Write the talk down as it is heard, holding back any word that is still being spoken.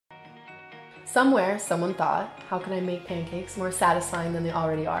Somewhere, someone thought, how can I make pancakes more satisfying than they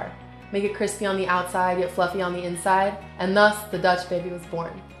already are? Make it crispy on the outside, yet fluffy on the inside, and thus the Dutch baby was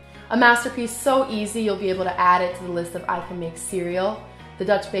born. A masterpiece so easy you'll be able to add it to the list of I can make cereal. The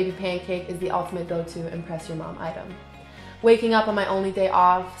Dutch baby pancake is the ultimate go-to impress your mom item. Waking up on my only day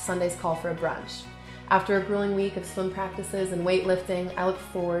off, Sundays call for a brunch. After a grueling week of swim practices and weightlifting, I look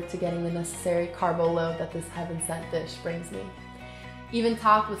forward to getting the necessary carbo load that this heaven-sent dish brings me. Even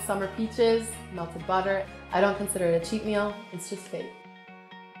topped with summer peaches, melted butter, I don't consider it a cheat meal, it's just fate.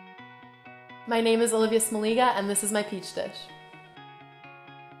 My name is Olivia Smoliga and this is my Peach Dish.